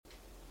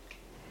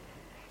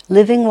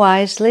Living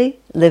Wisely,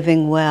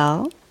 Living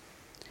Well,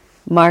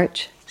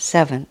 March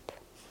 7th.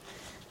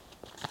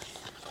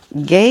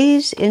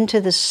 Gaze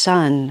into the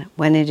sun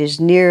when it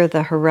is near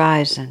the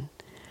horizon.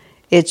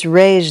 Its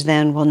rays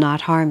then will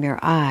not harm your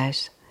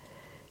eyes.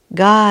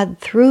 God,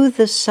 through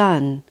the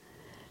sun,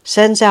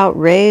 sends out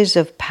rays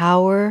of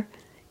power,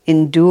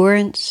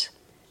 endurance,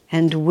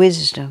 and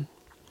wisdom.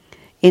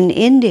 In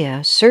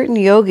India, certain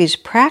yogis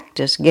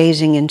practice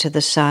gazing into the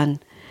sun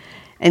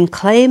and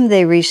claim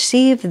they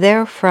receive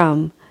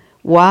therefrom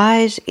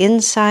wise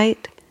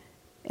insight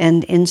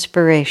and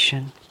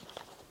inspiration.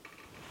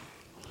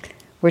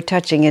 We're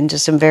touching into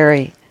some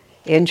very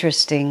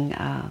interesting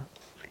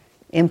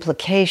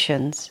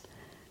implications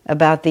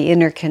about the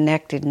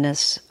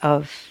interconnectedness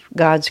of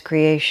God's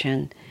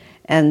creation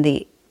and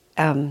the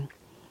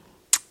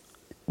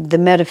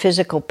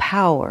metaphysical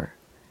power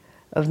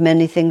of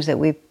many things that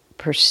we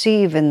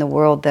perceive in the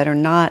world that are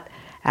not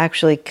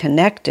actually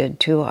connected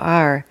to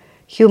our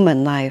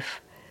human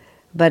life,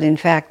 but in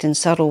fact in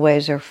subtle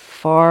ways are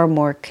far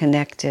more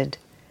connected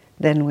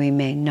than we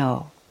may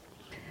know.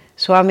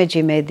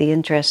 Swamiji made the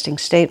interesting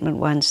statement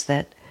once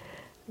that,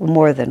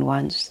 more than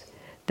once,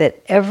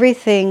 that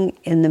everything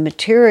in the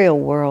material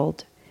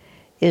world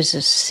is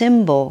a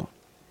symbol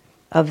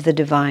of the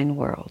divine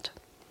world.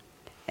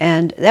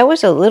 And that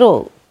was a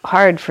little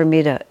hard for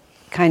me to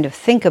kind of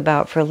think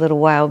about for a little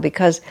while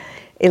because,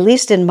 at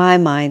least in my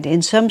mind,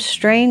 in some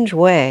strange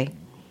way,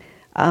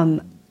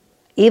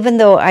 even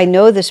though I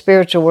know the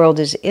spiritual world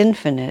is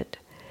infinite,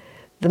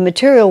 the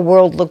material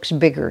world looks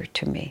bigger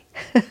to me.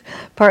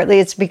 Partly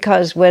it's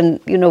because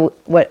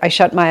I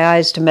shut my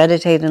eyes to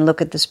meditate and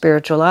look at the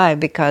spiritual eye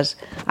because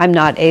I'm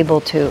not able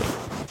to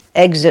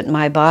exit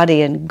my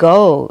body and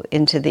go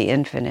into the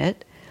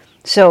infinite.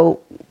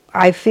 So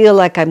I feel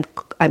like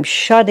I'm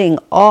shutting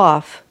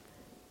off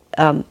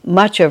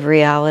much of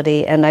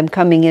reality and I'm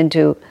coming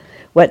into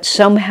what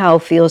somehow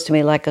feels to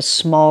me like a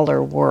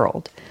smaller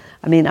world.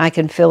 I mean, I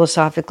can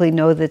philosophically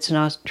know that's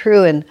not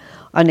true, and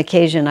on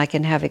occasion I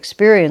can have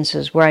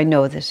experiences where I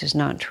know this is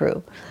not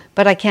true.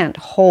 But I can't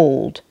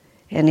hold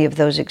any of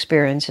those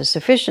experiences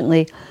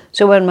sufficiently,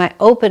 so when I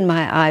open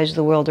my eyes,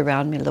 the world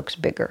around me looks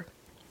bigger.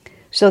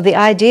 So the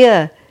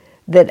idea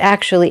that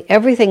actually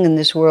everything in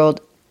this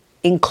world,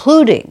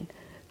 including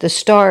the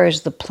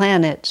stars, the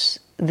planets,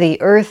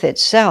 the earth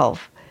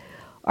itself,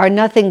 are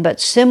nothing but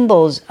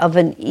symbols of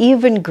an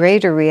even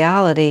greater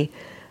reality.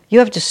 I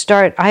have to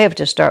start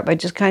by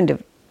just kind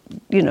of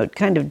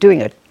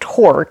doing a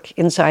torque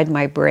inside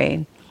my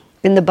brain.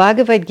 In the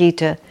Bhagavad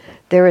Gita,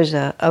 there is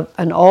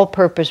an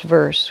all-purpose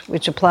verse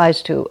which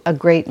applies to a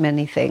great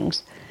many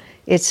things.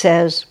 It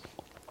says,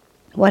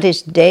 "What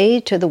is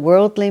day to the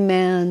worldly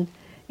man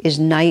is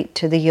night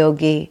to the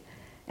yogi,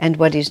 and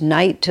what is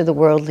night to the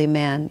worldly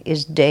man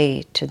is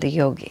day to the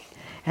yogi."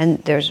 And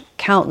there's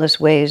countless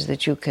ways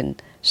that you can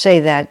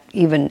say that,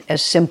 even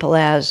as simple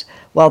as,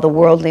 while the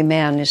worldly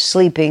man is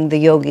sleeping, the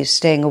yogi is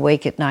staying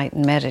awake at night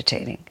and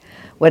meditating.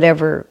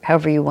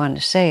 However you want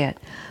to say it.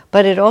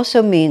 But it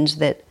also means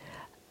that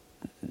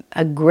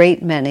a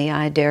great many,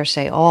 I dare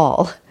say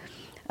all,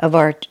 of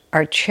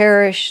our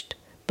cherished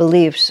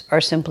beliefs are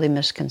simply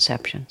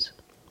misconceptions.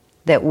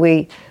 That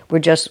we're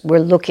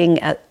looking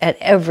at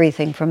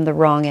everything from the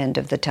wrong end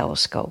of the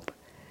telescope.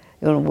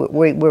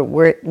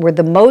 We're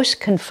the most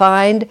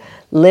confined,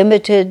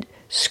 limited,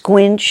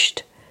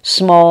 squinched,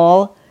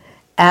 small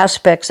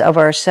aspects of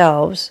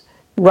ourselves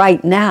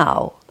right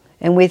now,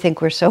 and we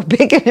think we're so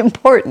big and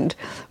important,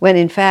 when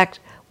in fact,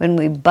 when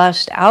we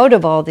bust out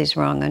of all these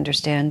wrong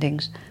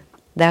understandings,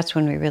 that's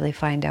when we really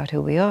find out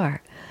who we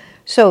are.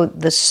 So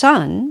the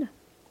sun,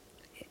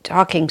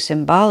 talking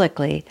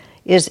symbolically,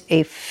 is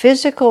a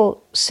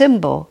physical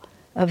symbol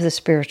of the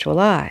spiritual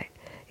eye.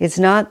 It's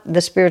not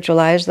the spiritual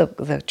eye, is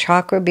the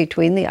chakra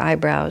between the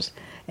eyebrows,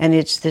 and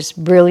it's this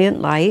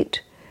brilliant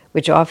light,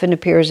 which often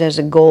appears as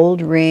a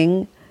gold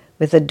ring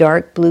with a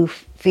dark blue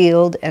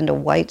field and a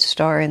white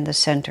star in the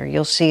center.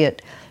 You'll see it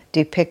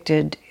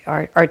depicted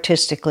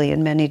artistically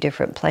in many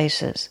different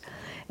places.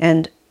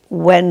 And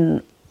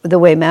when the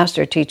way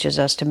Master teaches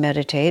us to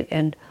meditate,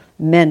 and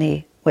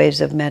many ways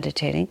of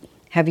meditating,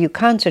 have you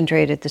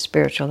concentrated the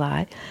spiritual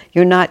eye?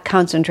 You're not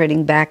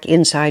concentrating back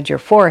inside your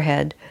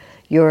forehead.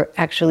 You're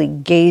actually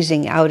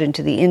gazing out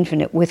into the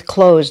infinite with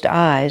closed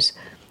eyes,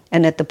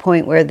 and at the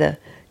point where the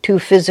two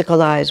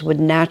physical eyes would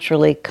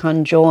naturally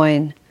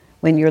conjoin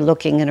when you're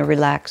looking in a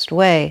relaxed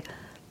way,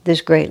 this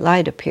great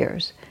light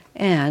appears.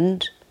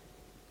 And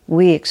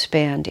we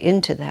expand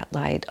into that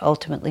light,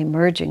 ultimately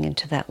merging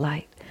into that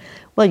light.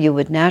 Well, you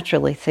would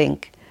naturally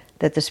think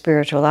that the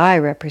spiritual eye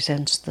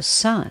represents the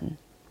sun,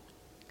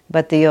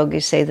 but the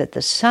yogis say that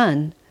the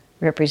sun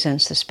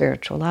represents the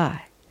spiritual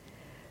eye.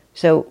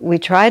 So we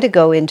try to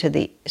go into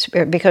the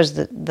spirit, because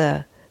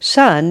the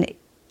sun,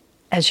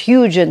 as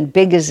huge and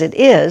big as it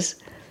is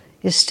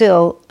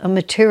still a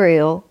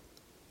material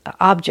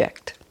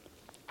object.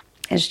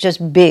 It's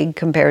just big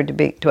compared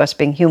to us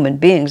being human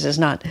beings. It's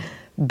not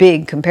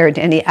big compared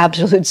to any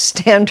absolute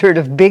standard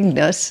of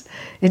bigness.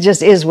 It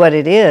just is what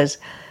it is.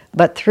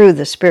 But through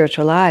the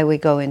spiritual eye, we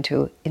go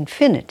into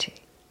infinity.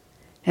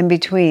 And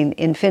between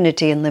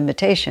infinity and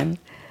limitation,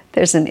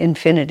 there's an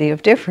infinity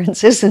of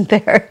difference, isn't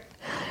there?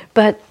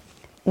 But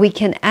we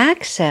can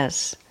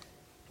access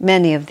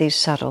many of these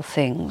subtle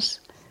things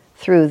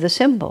through the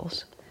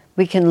symbols.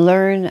 We can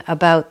learn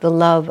about the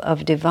love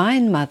of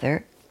Divine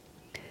Mother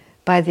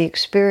by the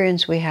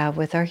experience we have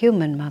with our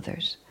human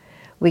mothers.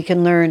 We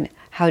can learn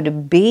how to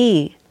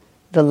be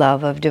the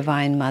love of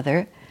Divine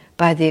Mother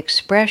by the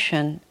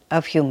expression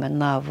of human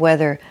love,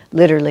 whether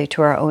literally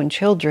to our own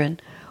children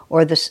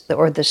or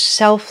the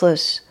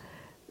selfless,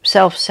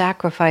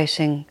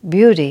 self-sacrificing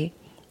beauty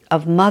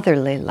of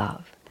motherly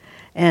love.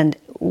 And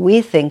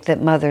we think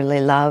that motherly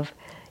love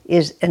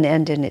is an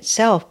end in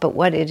itself, but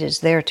what it is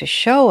there to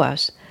show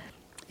us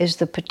is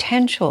the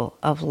potential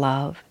of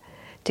love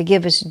to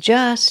give us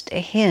just a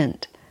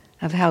hint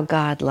of how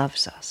God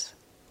loves us.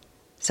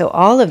 So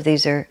all of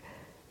these are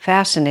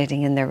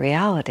fascinating in their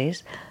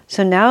realities.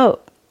 So now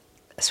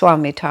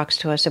Swami talks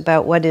to us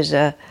about what is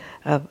an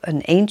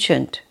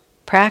ancient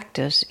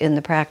practice in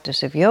the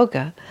practice of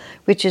yoga,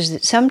 which is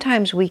that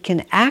sometimes we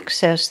can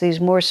access these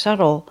more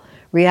subtle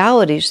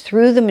realities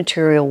through the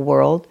material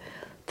world,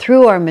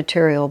 through our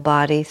material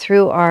body,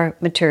 through our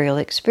material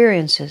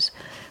experiences.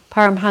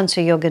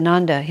 Paramhansa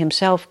Yogananda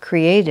himself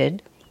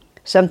created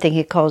something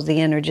he calls the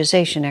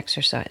energization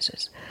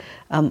exercises.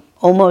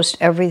 Almost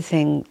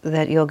everything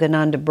that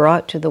Yogananda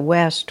brought to the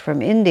West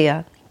from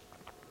India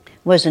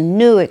was a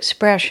new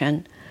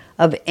expression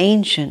of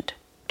ancient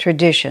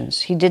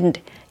traditions. He didn't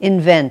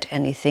invent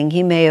anything.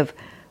 He may have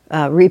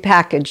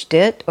repackaged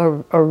it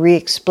or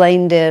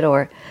re-explained it.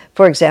 Or,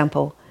 for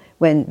example,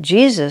 when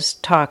Jesus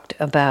talked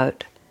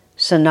about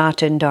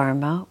Sanatana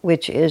Dharma,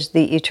 which is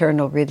the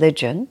eternal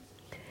religion,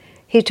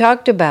 he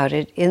talked about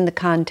it in the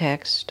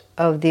context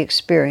of the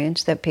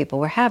experience that people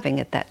were having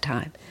at that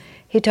time.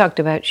 He talked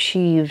about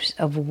sheaves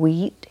of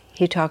wheat.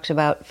 He talks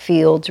about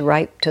fields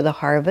ripe to the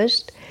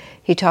harvest.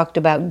 He talked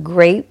about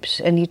grapes,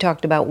 and he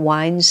talked about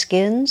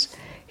wineskins.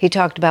 He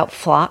talked about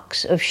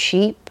flocks of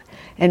sheep,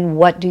 and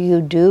what do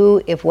you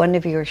do if one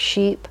of your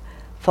sheep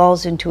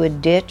falls into a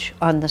ditch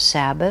on the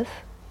Sabbath?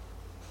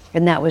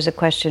 And that was a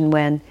question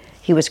when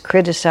he was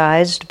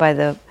criticized by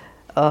the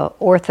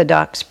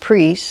Orthodox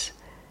priests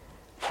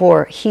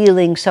for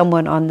healing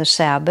someone on the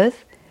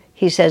Sabbath.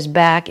 He says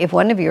back, if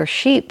one of your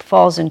sheep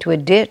falls into a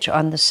ditch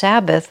on the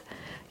Sabbath,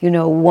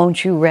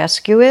 won't you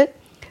rescue it?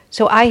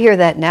 So I hear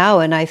that now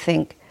and I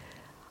think,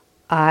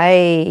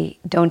 I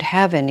don't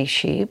have any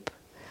sheep.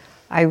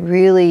 I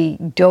really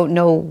don't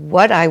know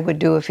what I would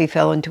do if he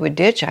fell into a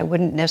ditch. I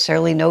wouldn't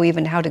necessarily know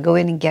even how to go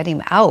in and get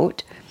him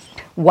out.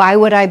 Why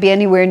would I be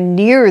anywhere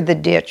near the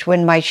ditch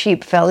when my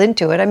sheep fell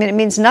into it? I mean, it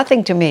means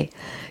nothing to me.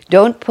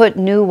 Don't put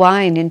new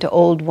wine into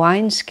old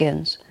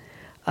wineskins.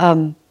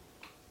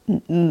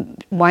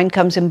 Wine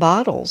comes in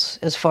bottles,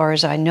 as far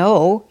as I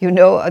know. The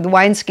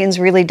wineskins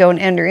really don't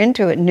enter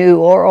into it, new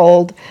or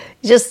old.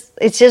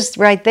 It's just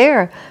right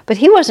there. But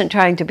he wasn't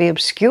trying to be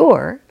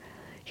obscure.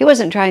 He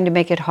wasn't trying to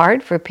make it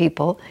hard for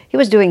people. He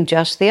was doing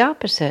just the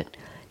opposite.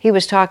 He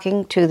was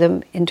talking to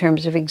them in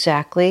terms of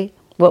exactly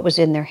what was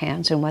in their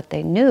hands and what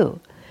they knew.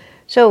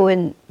 So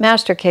when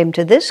Master came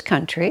to this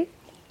country,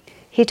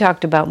 he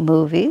talked about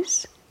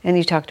movies, and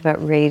he talked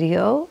about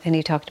radio, and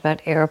he talked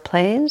about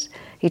airplanes,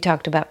 he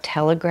talked about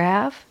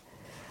telegraph.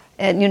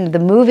 And the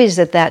movies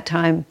at that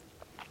time,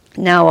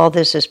 now all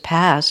this is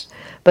past,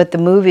 but the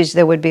movies,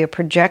 there would be a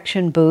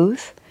projection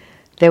booth,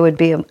 there would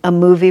be a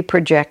movie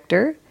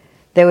projector,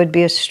 there would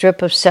be a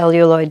strip of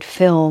celluloid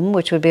film,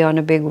 which would be on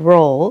a big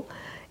roll,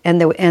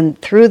 and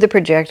through the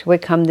projector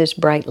would come this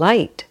bright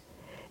light.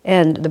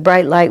 And the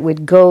bright light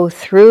would go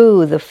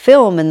through the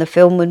film, and the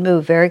film would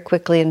move very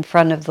quickly in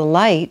front of the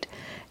light,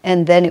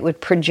 and then it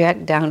would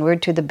project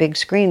downward to the big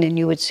screen, and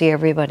you would see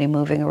everybody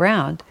moving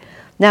around.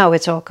 Now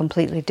it's all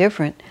completely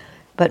different.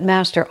 But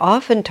Master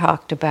often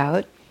talked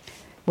about,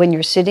 when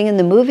you're sitting in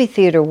the movie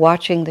theater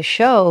watching the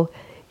show,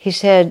 he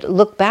said,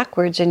 look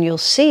backwards and you'll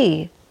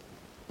see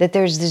that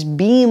there's this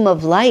beam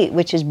of light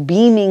which is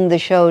beaming the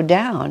show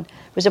down.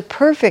 It was a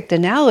perfect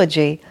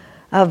analogy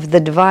of the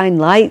divine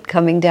light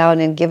coming down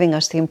and giving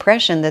us the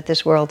impression that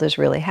this world is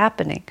really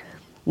happening.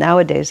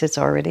 Nowadays it's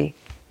already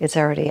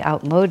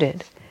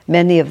outmoded.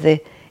 Many of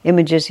the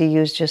images he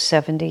used just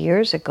 70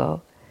 years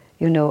ago,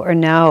 are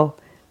now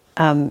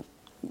we're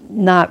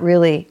not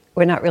really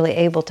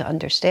able to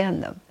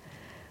understand them.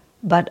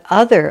 But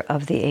other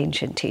of the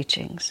ancient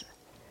teachings,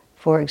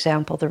 for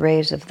example, the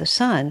rays of the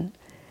sun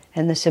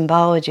and the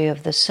symbology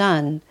of the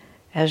sun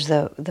as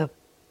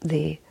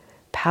the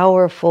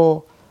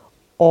powerful,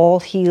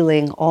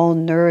 all-healing,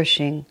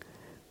 all-nourishing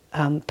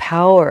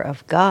power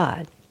of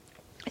God,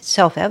 it's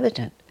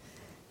self-evident.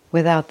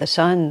 Without the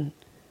sun,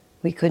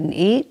 we couldn't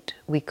eat,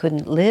 we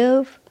couldn't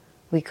live,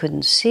 we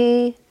couldn't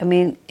see. I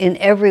mean, in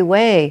every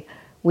way,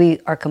 we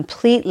are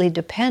completely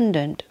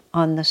dependent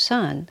on the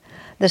sun.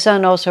 The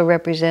sun also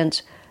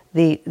represents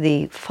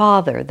the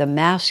father, the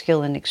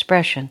masculine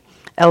expression.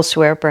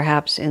 Elsewhere,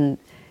 perhaps in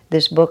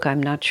this book,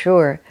 I'm not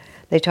sure,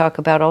 they talk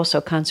about also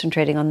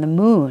concentrating on the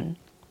moon.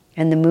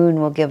 And the moon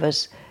will give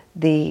us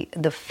the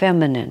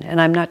feminine.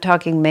 And I'm not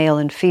talking male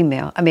and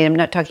female. I mean, I'm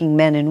not talking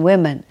men and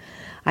women.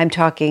 I'm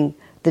talking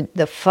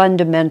the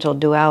fundamental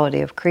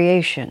duality of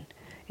creation,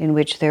 in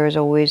which there is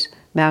always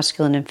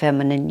masculine and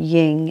feminine,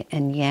 yin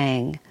and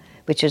yang,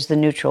 which is the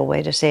neutral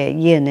way to say it,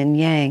 yin and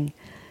yang,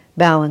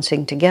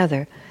 balancing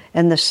together.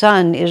 And the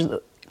sun is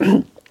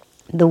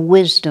the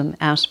wisdom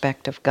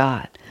aspect of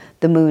God.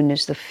 The moon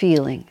is the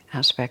feeling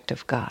aspect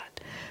of God.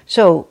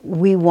 So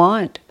we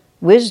want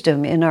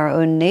wisdom in our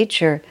own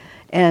nature,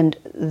 and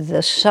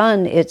the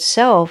sun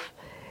itself,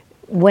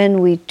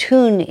 when we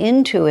tune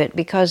into it,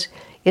 because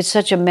it's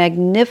such a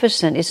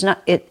magnificent,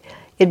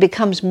 it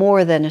becomes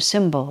more than a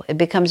symbol. It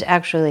becomes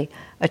actually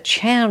a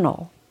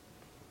channel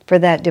for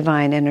that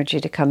divine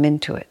energy to come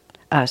into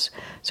us.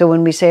 So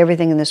when we say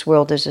everything in this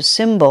world is a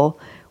symbol,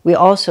 we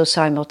also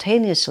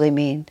simultaneously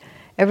mean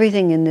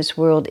everything in this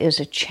world is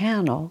a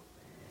channel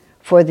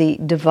for the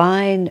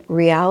divine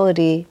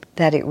reality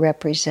that it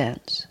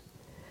represents.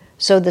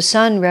 So the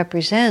sun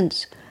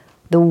represents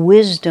the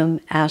wisdom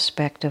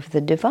aspect of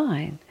the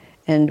divine.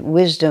 And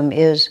wisdom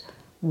is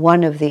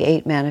one of the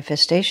 8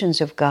 manifestations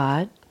of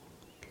God.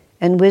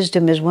 And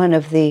wisdom is one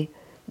of the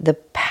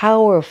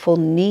powerful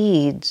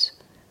needs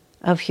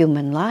of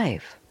human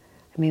life.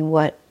 I mean,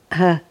 what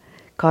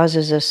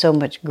causes us so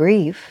much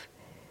grief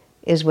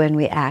is when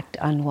we act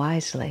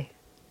unwisely.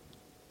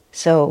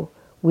 So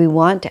we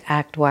want to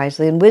act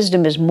wisely. And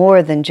wisdom is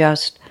more than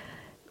just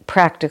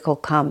practical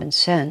common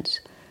sense.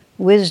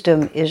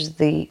 Wisdom is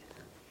the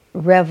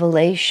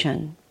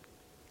revelation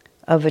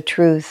of a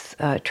truth,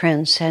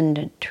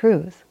 transcendent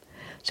truth.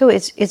 So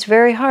it's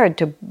very hard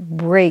to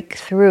break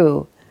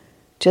through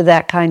to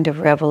that kind of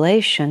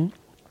revelation.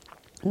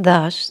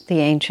 Thus, the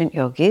ancient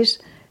yogis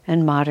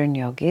and modern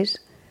yogis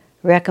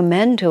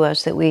recommend to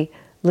us that we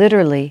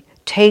literally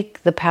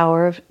take the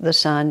power of the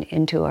sun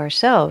into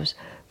ourselves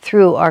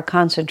through our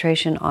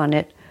concentration on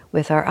it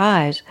with our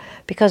eyes,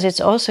 because it's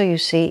also, you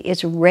see,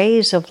 it's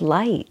rays of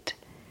light.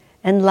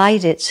 And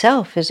light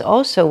itself is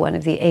also one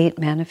of the 8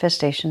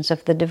 manifestations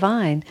of the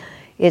divine.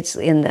 It's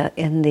in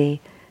the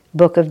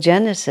book of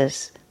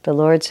Genesis, the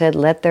Lord said,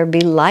 "Let there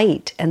be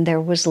light," and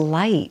there was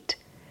light.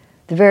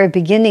 The very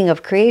beginning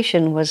of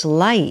creation was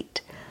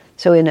light.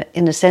 So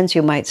in a sense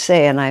you might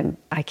say, and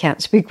I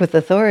can't speak with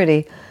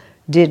authority,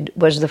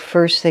 was the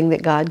first thing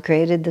that God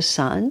created the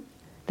sun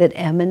that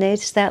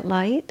emanates that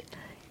light?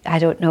 I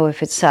don't know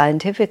if it's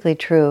scientifically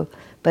true,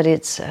 but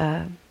it's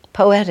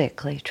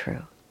poetically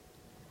true.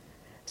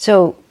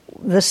 So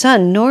the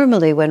sun,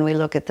 normally when we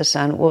look at the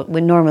sun,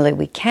 normally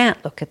we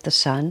can't look at the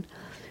sun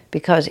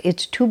because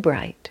it's too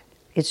bright.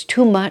 It's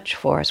too much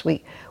for us.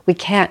 We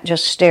can't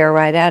just stare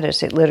right at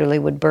us. It literally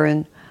would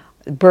burn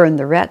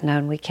the retina,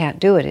 and we can't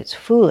do it. It's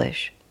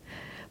foolish.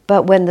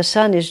 But when the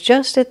sun is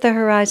just at the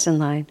horizon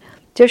line,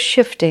 just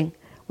shifting,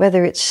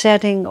 whether it's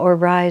setting or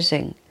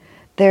rising,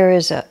 there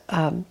is a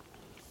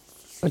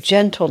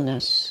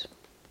gentleness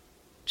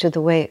to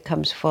the way it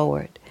comes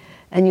forward.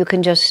 And you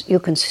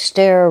can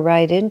stare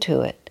right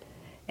into it.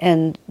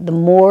 And the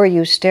more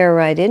you stare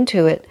right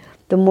into it,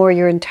 the more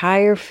your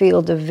entire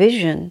field of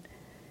vision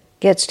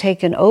gets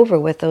taken over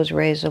with those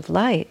rays of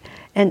light.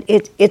 And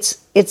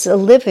it's a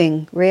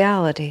living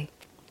reality.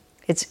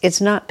 It's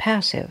not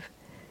passive.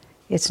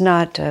 It's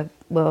not,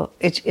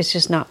 it's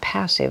just not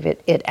passive.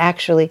 It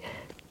actually,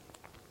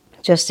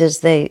 just as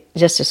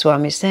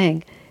Swami's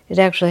saying, it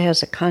actually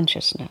has a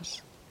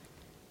consciousness.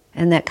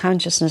 And that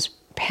consciousness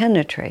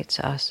penetrates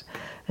us,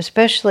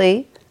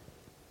 especially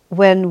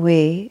when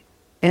we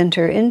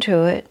enter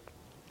into it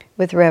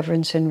with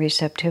reverence and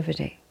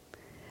receptivity.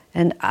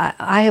 And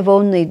I have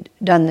only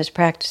done this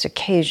practice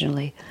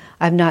occasionally.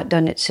 I've not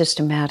done it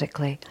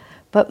systematically.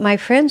 But my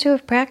friends who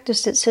have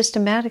practiced it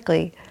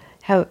systematically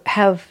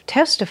have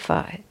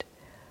testified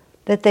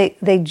that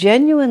they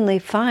genuinely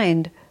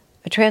find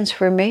a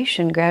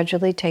transformation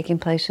gradually taking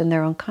place in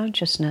their own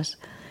consciousness,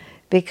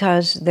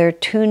 because they're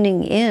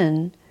tuning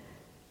in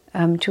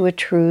to a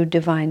true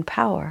divine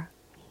power.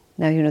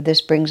 Now,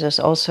 this brings us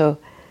also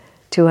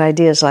to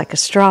ideas like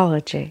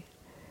astrology,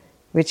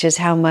 which is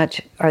how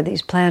much are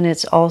these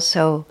planets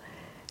also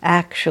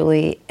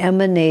actually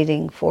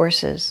emanating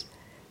forces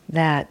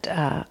that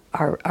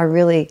are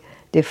really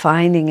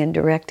defining and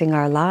directing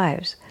our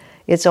lives.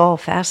 It's all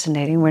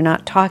fascinating. We're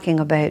not talking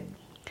about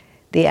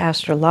the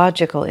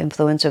astrological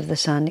influence of the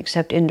sun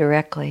except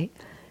indirectly,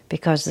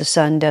 because the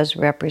sun does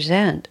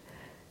represent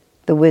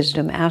the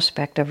wisdom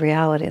aspect of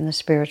reality and the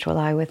spiritual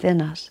eye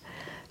within us.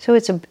 So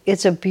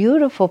it's a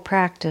beautiful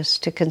practice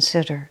to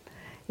consider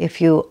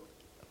if you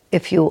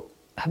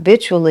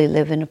habitually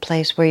live in a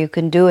place where you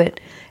can do it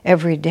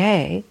every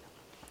day,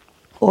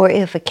 or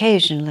if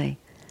occasionally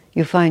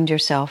you find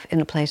yourself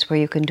in a place where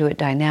you can do it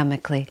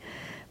dynamically.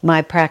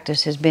 My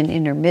practice has been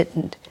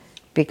intermittent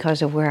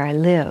because of where I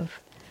live,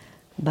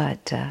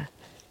 but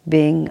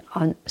being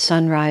on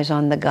sunrise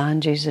on the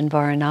Ganges in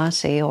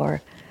Varanasi,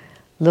 or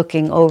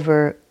looking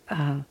over,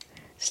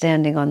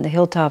 standing on the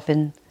hilltop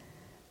in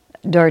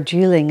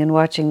Darjeeling and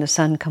watching the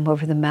sun come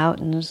over the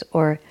mountains,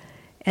 or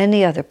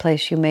any other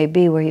place you may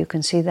be where you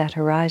can see that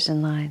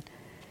horizon line,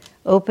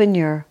 open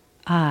your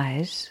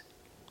eyes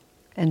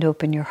and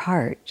open your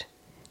heart,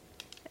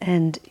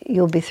 and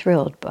you'll be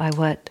thrilled by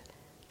what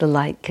the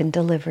light can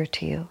deliver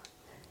to you.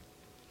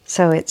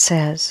 So it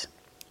says,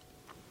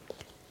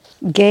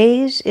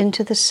 gaze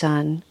into the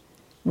sun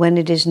when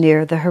it is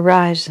near the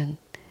horizon.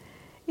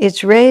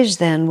 Its rays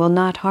then will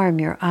not harm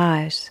your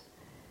eyes.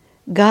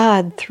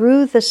 God,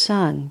 through the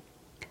sun,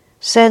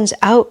 sends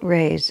out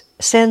rays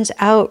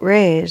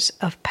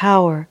of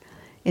power,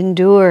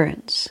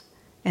 endurance,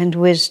 and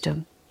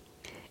wisdom.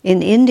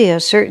 In India,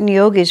 certain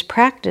yogis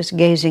practice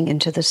gazing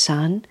into the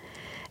sun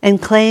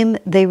and claim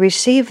they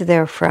receive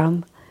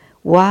therefrom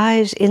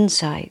wise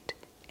insight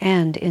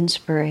and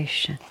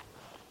inspiration.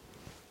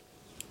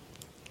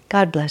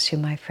 God bless you,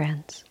 my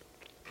friends.